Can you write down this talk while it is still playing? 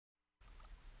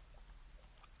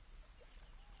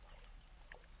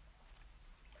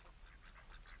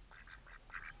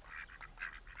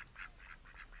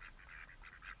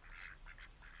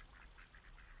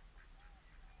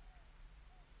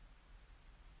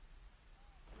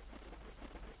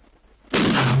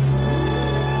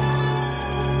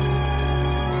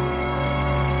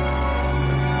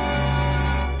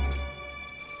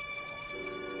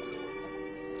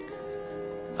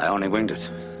I only winged it.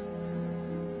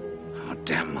 Oh,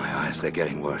 damn my eyes, they're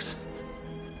getting worse.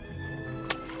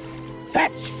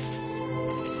 Fetch!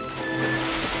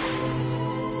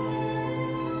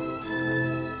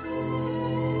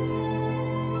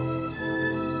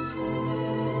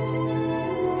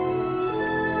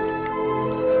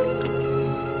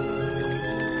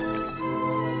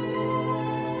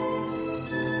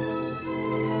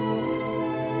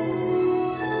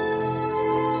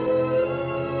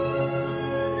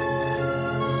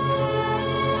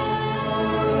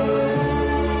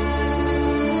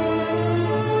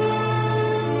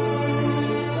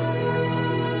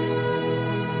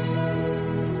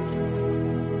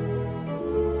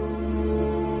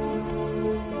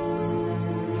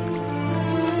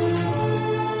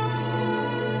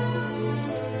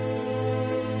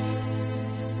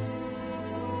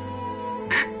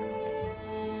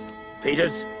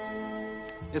 Peters?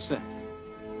 Yes, sir.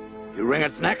 You wring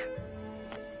its neck?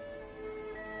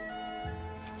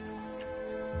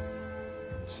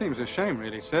 Seems a shame,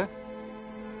 really, sir.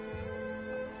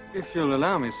 If you'll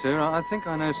allow me, sir, I think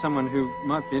I know someone who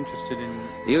might be interested in...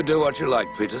 You do what you like,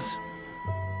 Peters.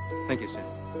 Thank you, sir.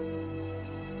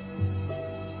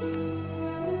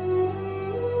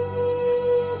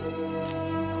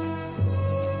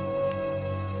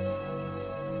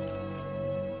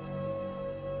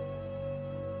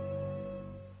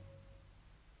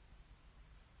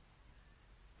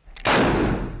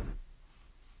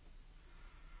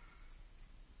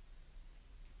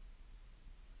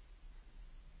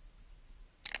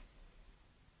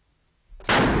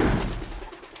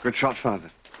 Good shot,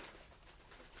 Father.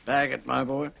 Bag it, my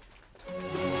boy.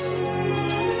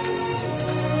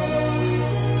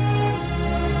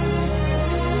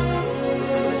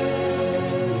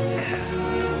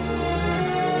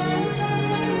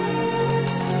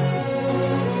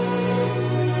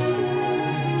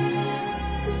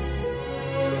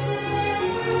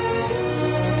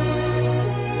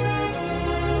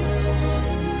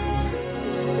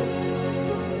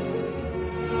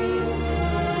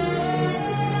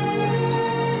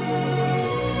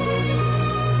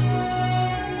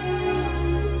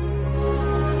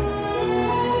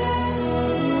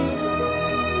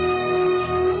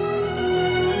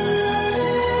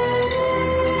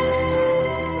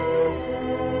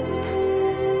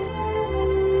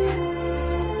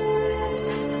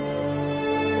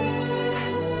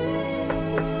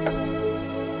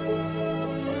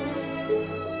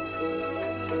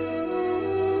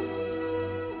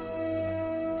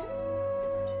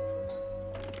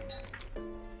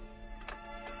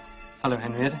 Hello,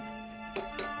 Henrietta.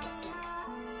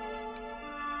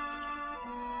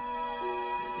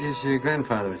 Is your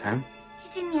grandfather at home?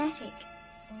 He's in the attic.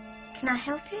 Can I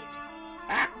help you?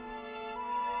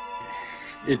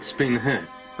 It's been hurt.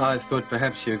 I thought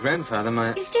perhaps your grandfather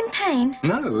might... Is it in pain?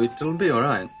 No, it'll be all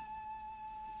right.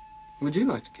 Would you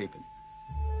like to keep it?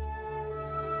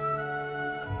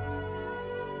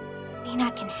 You mean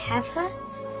I can have her?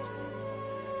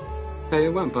 Hey,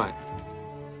 it won't bite.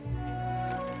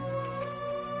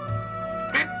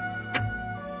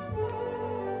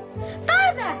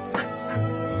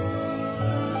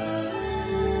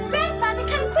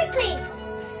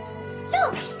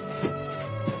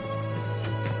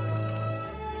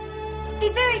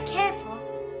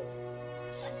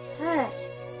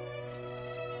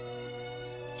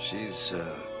 She's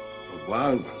a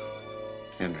wild one,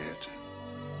 Henrietta.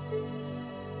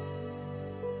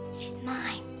 She's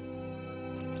mine.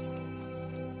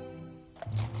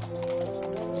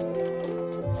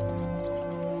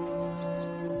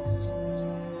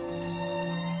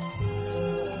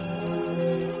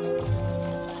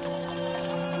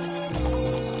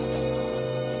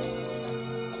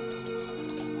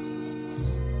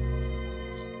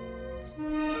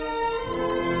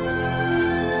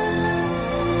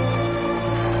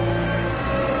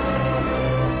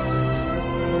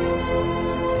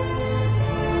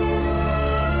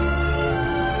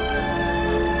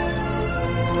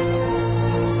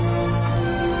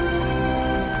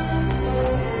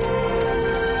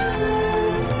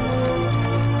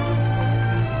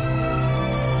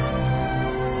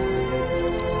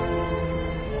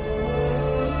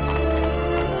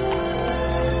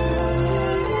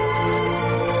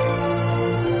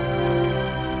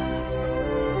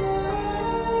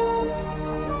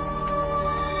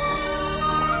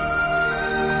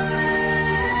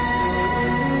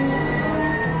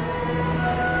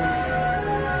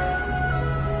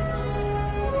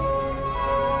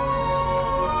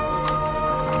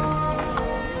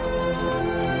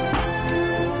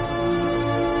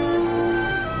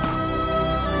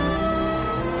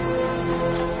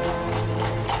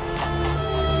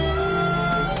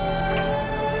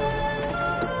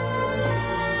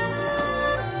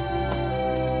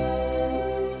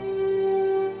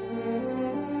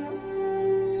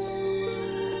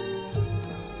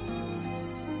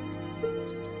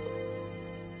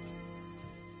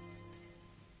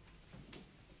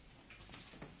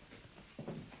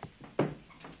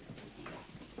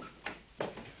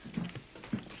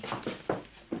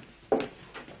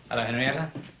 Hello, Henrietta.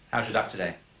 How's your duck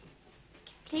today?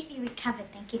 Completely recovered,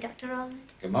 thank you, Dr. Roland.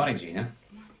 Good morning, Gina.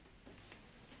 Good morning.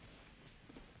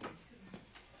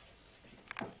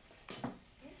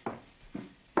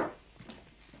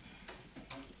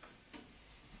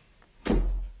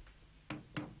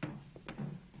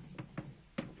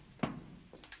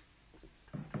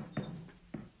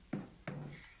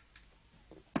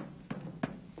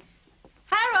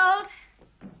 Harold!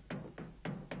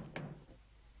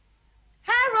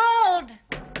 Harold!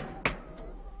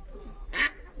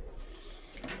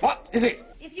 What is it?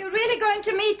 If you're really going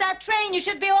to meet that train, you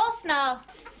should be off now.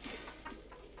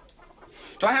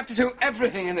 Do I have to do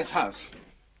everything in this house?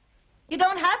 You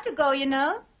don't have to go, you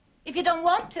know, if you don't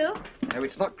want to. No,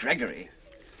 it's not Gregory.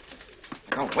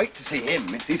 I can't wait to see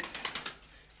him. It's these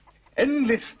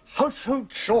endless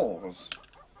household chores.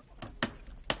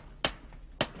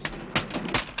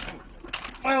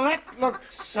 Well, that looks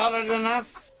solid enough.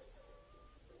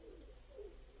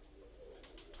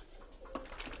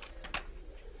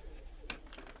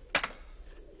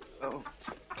 Oh.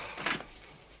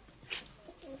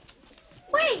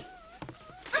 Wait!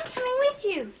 I'm coming with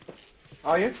you.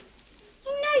 Are you?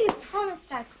 You know you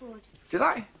promised I could. Did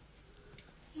I?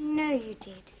 You know you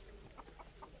did.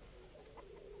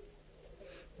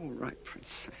 All right,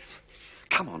 Princess.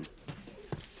 Come on.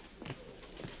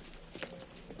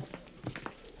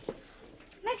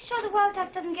 Make sure the wild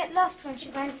duck doesn't get lost, won't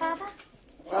you, Grandfather?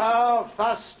 Oh,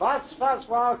 fuss, fuss, fuss.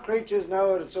 Wild creatures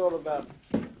know what it's all about.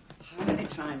 How many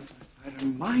times must I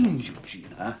remind you,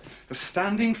 Gina? The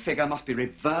standing figure must be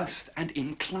reversed and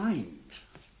inclined.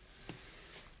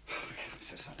 I'm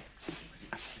so sorry.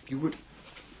 If you would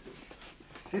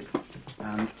sit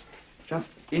and just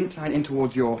incline in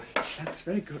towards your... That's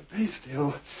very good. Very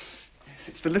still. Yes,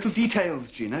 it's the little details,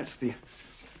 Gina. It's the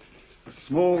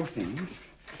small things.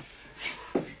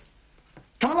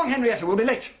 Come along, Henrietta. We'll be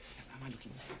late. Am I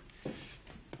looking?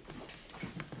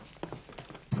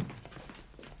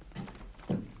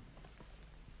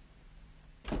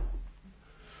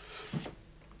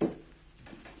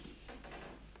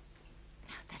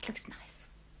 That looks nice.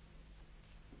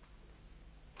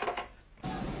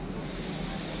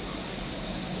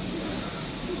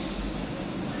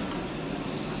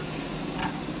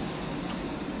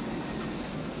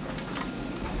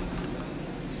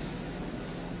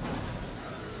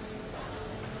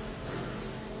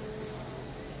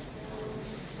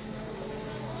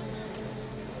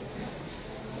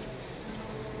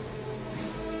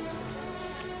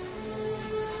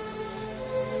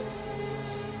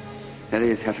 There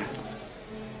he is, Hetta.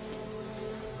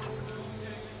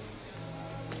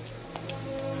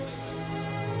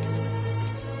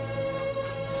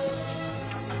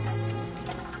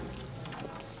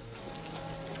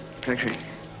 Gregory.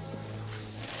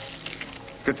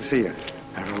 It's good to see you.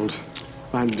 Harold,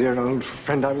 my dear old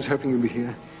friend, I was hoping you'd be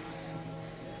here.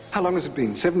 How long has it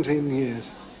been? 17 years.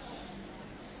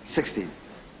 16.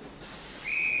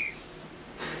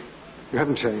 You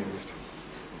haven't changed.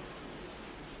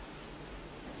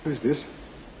 Who's this?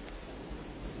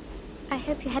 I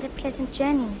hope you had a pleasant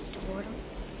journey, Mr. Wardle.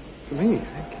 For me,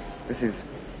 thank you. This is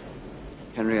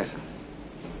Henrietta,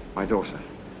 my daughter.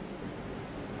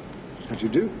 How do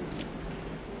you do?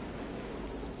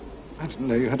 I didn't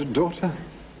know you had a daughter.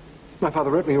 My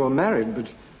father wrote me you were married,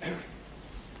 but...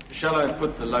 Shall I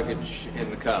put the luggage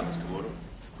in the car, Mr. Wardle?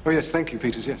 Oh, yes, thank you,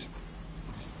 Peters, yes.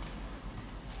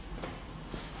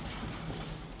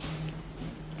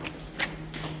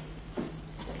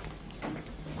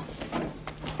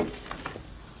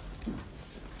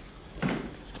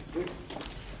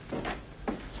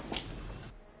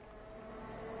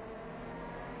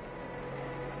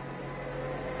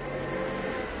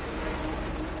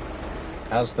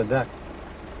 How's the duck?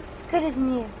 Good as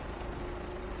new.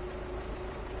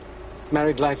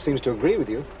 Married life seems to agree with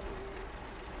you.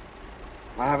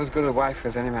 I have as good a wife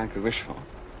as any man could wish for.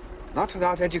 Not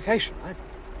without education, either.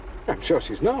 I'm sure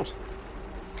she's not.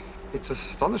 It's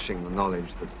astonishing, the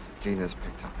knowledge that Gina's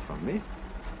picked up from me.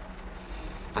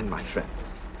 And my friends.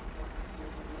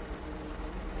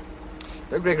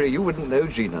 Though, Gregory, you wouldn't know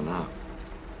Gina now.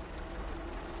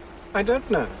 I don't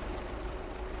know.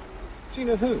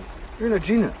 Gina who? You know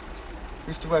Gina.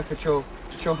 Used to work at your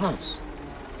house.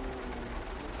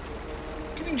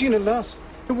 Do you think Gina Lass,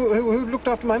 who looked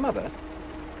after my mother?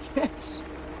 Yes.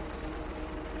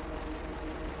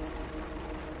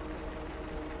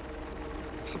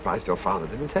 I'm surprised your father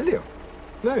didn't tell you.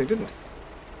 No, he didn't.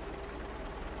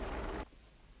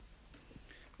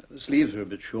 The sleeves are a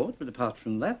bit short, but apart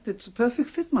from that, it's a perfect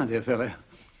fit, my dear fellow.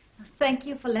 Thank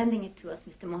you for lending it to us,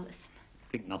 Mr. Mollison.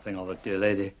 Think nothing of it, dear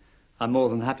lady. I'm more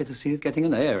than happy to see it getting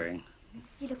an airing.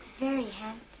 You look very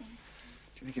handsome.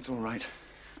 Do you think it's all right?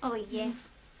 Oh, yes.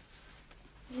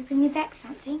 Will you bring me back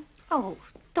something? Oh,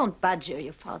 don't badger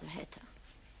your father, Hetta.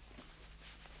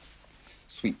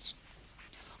 Sweets.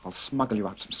 I'll smuggle you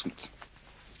out some sweets.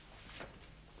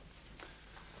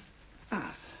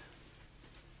 Ah.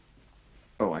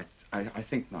 Oh, I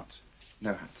think not.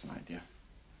 No hat tonight, dear.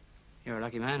 You're a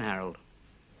lucky man, Harold.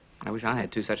 I wish I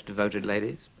had two such devoted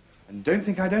ladies. And don't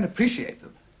think I don't appreciate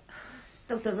them.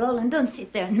 Dr. Rowland, don't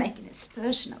sit there and make an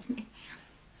aspersion of me.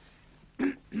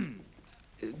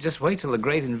 Just wait till the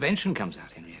great invention comes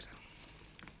out, Henrietta.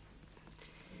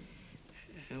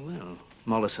 Well,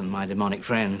 Mollison, my demonic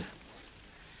friend,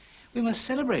 we must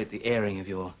celebrate the airing of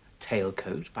your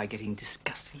tailcoat by getting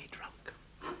disgustingly drunk.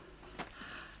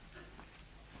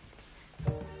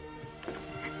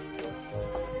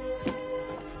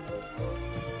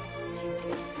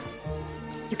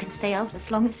 You can stay out as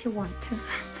long as you want to.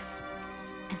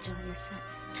 Enjoy yourself.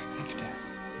 Thank you, dear.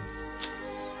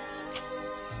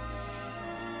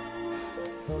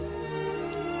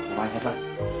 Bye, Heather.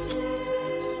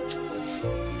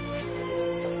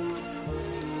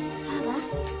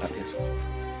 Father? Yes.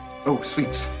 Oh,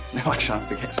 sweets. No, I shan't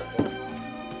forget.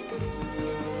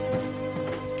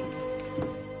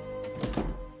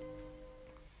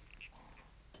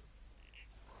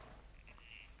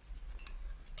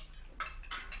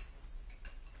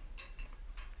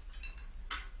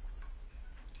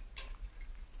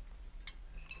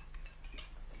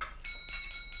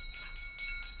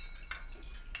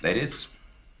 Ladies,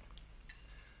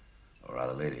 or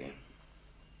rather lady,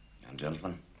 and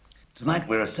gentlemen, tonight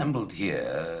we're assembled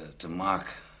here to mark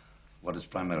what is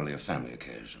primarily a family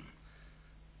occasion.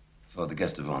 For the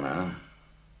guest of honor,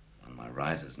 on my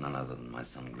right, is none other than my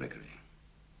son Gregory.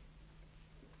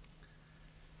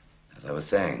 As I was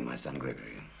saying, my son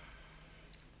Gregory,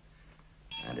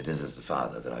 and it is as the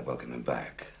father that I welcome him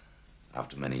back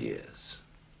after many years,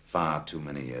 far too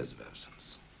many years of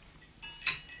absence.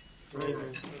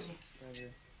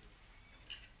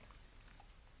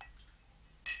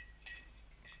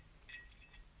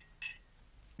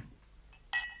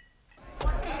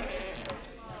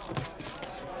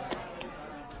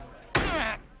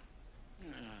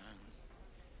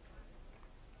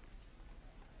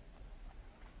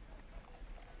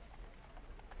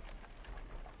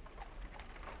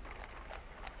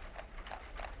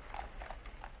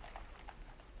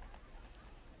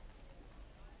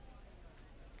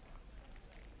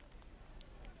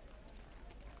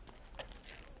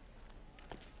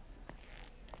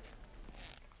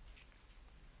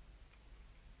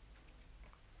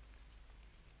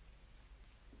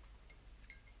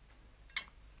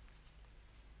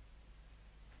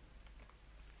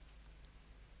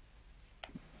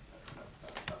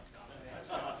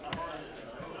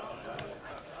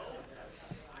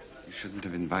 You shouldn't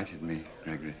have invited me,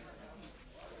 Gregory.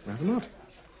 Rather not.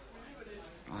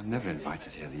 I'm never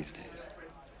invited here these days.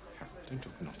 Don't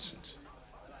talk nonsense.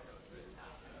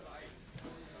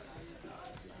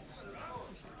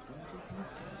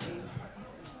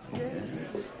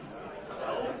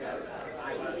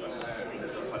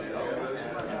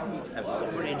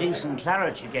 A pretty decent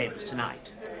claret you gave us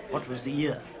tonight. What was the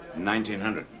year?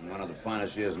 1900. One of the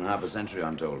finest years in half a century,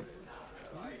 I'm told.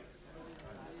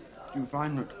 Do you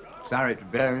find that claret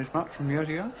varies much from year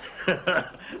to year?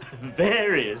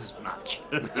 Varies much.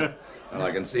 Well,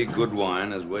 I can see good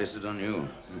wine is wasted on you.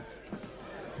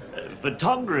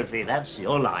 Photography, that's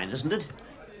your line, isn't it?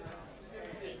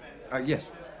 Yes.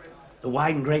 The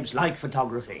wine grapes like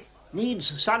photography.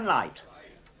 Needs sunlight.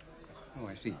 Oh,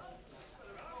 I see.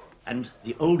 And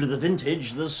the older the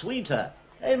vintage, the sweeter.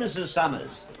 Hey, Mrs.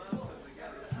 Summers.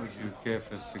 Would you care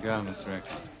for a cigar, Mr.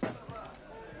 Ackland?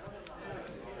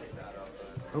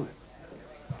 Oh.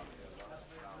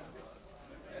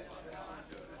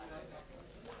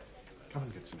 Come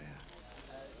and get some air.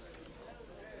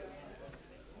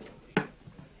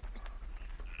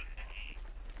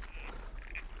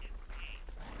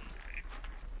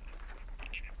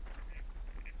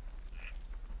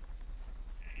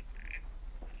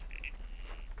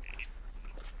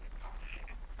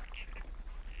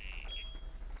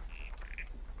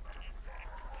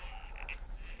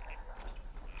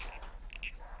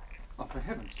 Oh, for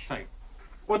heaven's sake.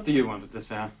 What do you want at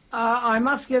this hour? I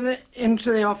must get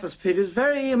into the office, Peter. It's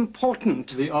very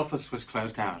important. The office was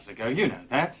closed hours ago. You know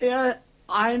that. Yeah,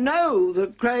 I know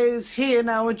that Gray's here.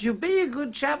 Now, would you be a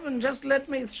good chap and just let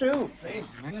me through, please?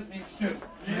 Let me through.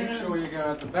 Make sure you go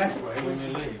out the back way when you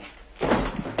leave.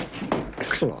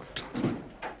 Clot.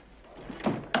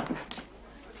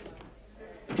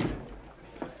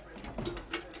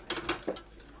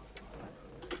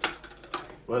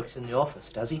 Works in the office,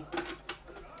 does he?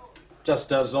 Just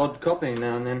does odd copying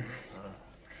now and then.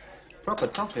 Proper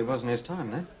toffee wasn't his time,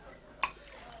 then.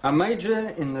 A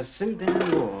major in the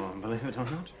Sudan War, believe it or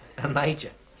not. A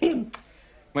major? Him?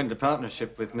 Went into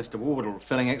partnership with Mr. Wardle,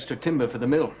 felling extra timber for the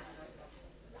mill.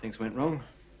 Things went wrong.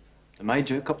 The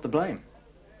major copped the blame.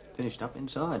 Finished up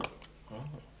inside. Oh.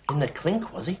 In the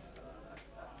clink, was he?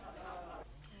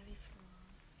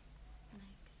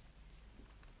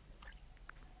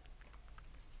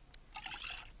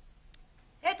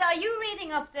 Etta, are you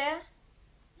reading up there?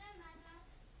 No, Mother.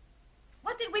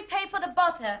 What did we pay for the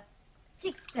butter?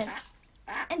 6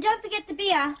 And don't forget the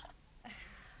beer. It's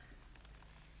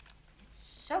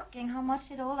shocking how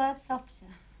much it all adds up to.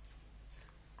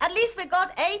 At least we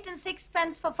got 8 and 6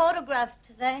 pence for photographs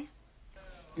today.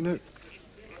 You know,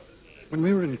 when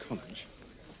we were in college,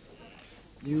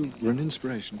 you were an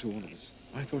inspiration to all of us.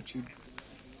 I thought you'd...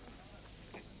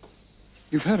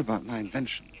 You've heard about my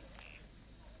invention.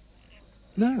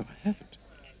 No, I haven't.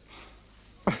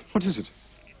 What is it?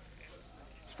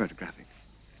 It's photographic.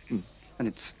 And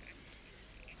it's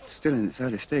still in its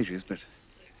early stages, but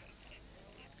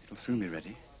it'll soon be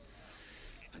ready.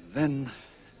 And then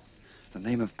the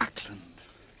name of Ackland.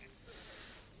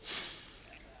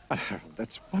 Oh, Harold,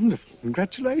 that's wonderful.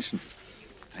 Congratulations.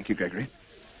 Thank you, Gregory.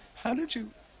 How did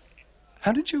you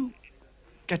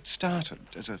get started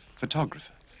as a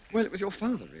photographer? Well, it was your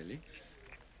father, really.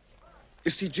 You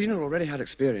see, Gina already had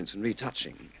experience in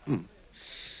retouching.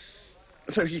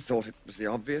 So he thought it was the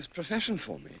obvious profession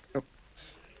for me. Oh,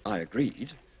 I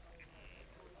agreed.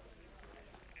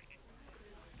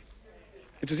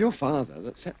 It was your father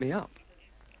that set me up.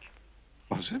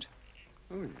 Was it?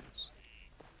 Oh, yes.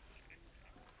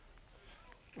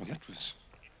 Well, that was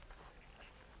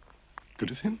good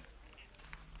of him.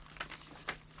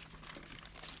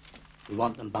 We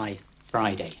want them by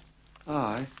Friday.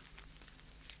 I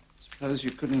suppose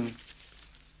you couldn't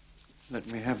let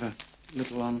me have a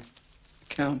little on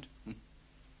account?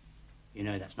 You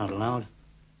know that's not allowed.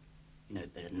 You know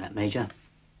better than that, Major.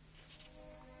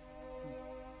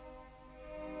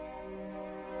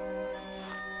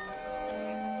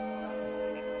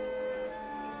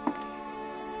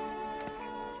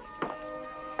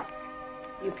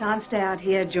 You can't stay out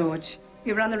here, George.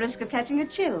 You run the risk of catching a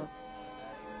chill.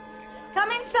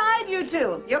 Come inside, you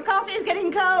two. Your coffee is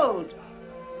getting cold.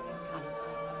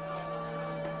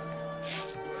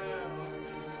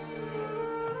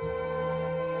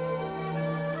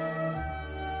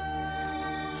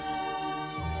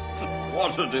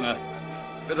 What a dinner.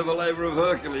 Bit of a labor of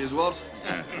Hercules, what?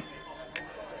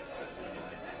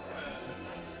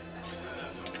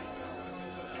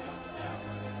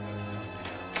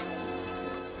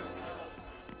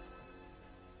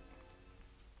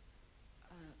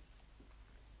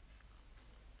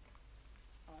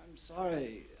 I'm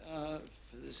sorry for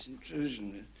this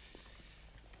intrusion.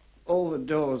 All the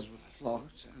doors were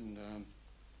locked and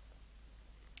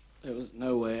there was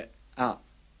no way out,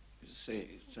 you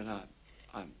see, tonight.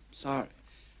 I'm sorry.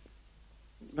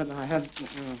 But I had...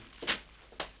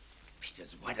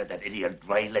 Peters, why did that idiot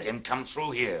Gray let him come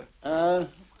through here?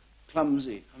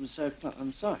 Clumsy. I'm sorry.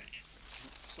 I'm so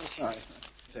sorry.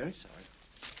 Very sorry.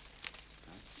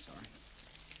 I'm sorry.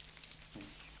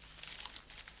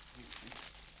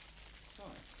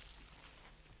 Sorry.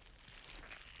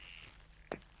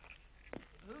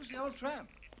 Who's the old tramp?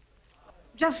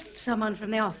 Just someone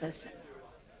from the office.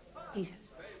 Peters,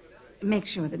 make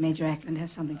sure that Major Ackland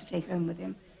has something to take home with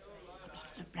him. A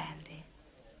bottle of brandy.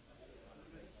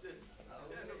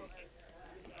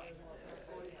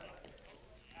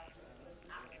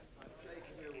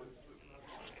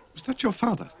 Was that your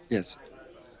father? Yes.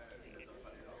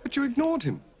 But you ignored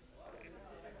him.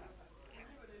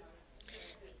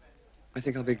 I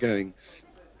think I'll be going,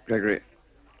 Gregory.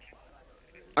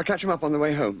 I'll catch him up on the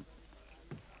way home.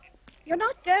 You're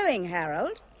not going,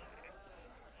 Harold.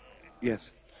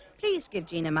 Yes. Please give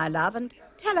Gina my love and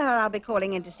tell her I'll be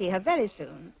calling in to see her very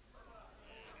soon.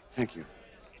 Thank you.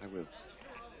 I will.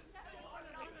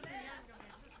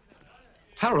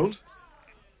 Harold?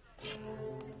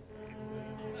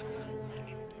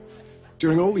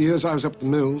 During all the years I was up the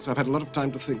mills, I've had a lot of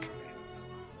time to think.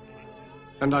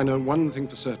 And I know one thing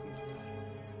for certain.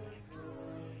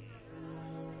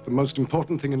 The most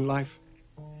important thing in life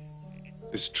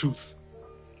is truth.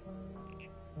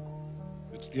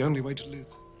 It's the only way to live.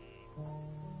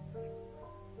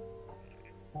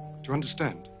 Do you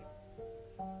understand?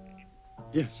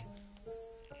 Yes.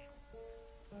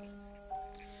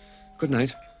 Good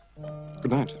night.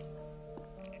 Good night.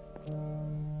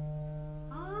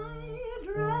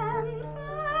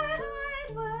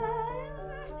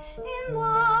 In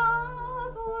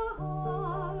marble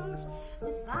halls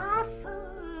with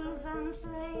vassals and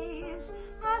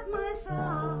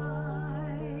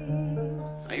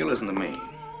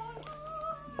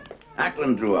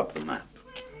Ackland drew up the map.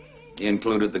 He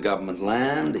included the government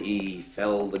land. He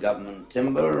felled the government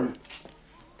timber.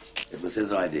 It was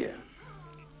his idea.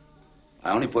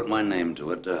 I only put my name to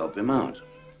it to help him out.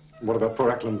 What about poor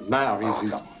Ackland now?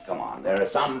 Come on. There are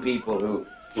some people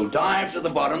who dive to the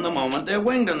bottom the moment they're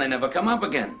winged and they never come up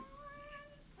again.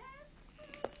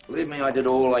 Believe me, I did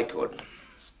all I could.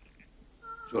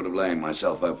 Short of laying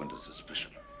myself open to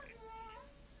suspicion.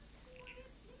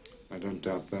 I don't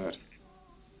doubt that.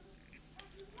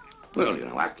 Well, you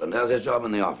know, Ackland has his job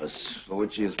in the office, for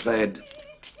which he is paid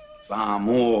far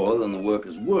more than the work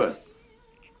is worth.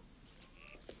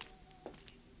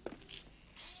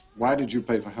 Why did you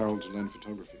pay for Harold to learn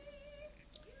photography?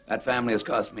 That family has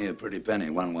cost me a pretty penny,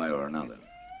 one way or another.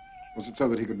 Was it so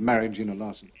that he could marry Gina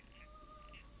Larson?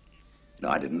 No,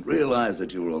 I didn't realize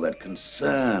that you were all that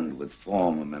concerned with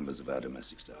former members of our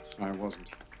domestic staff. I wasn't.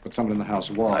 But someone in the house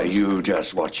was. Now, you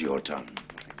just watch your tongue.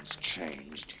 Nothing's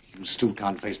changed. You still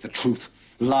can't face the truth.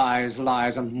 Lies,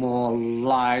 lies, and more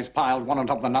lies piled one on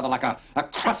top of another like a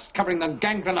crust covering the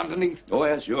gangrene underneath. Oh,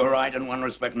 yes, you're right. In one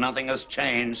respect, nothing has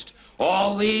changed.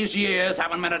 All these years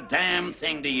haven't meant a damn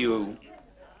thing to you.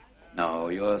 No,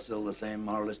 you're still the same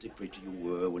moralistic creature you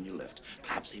were when you left.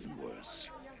 Perhaps even worse.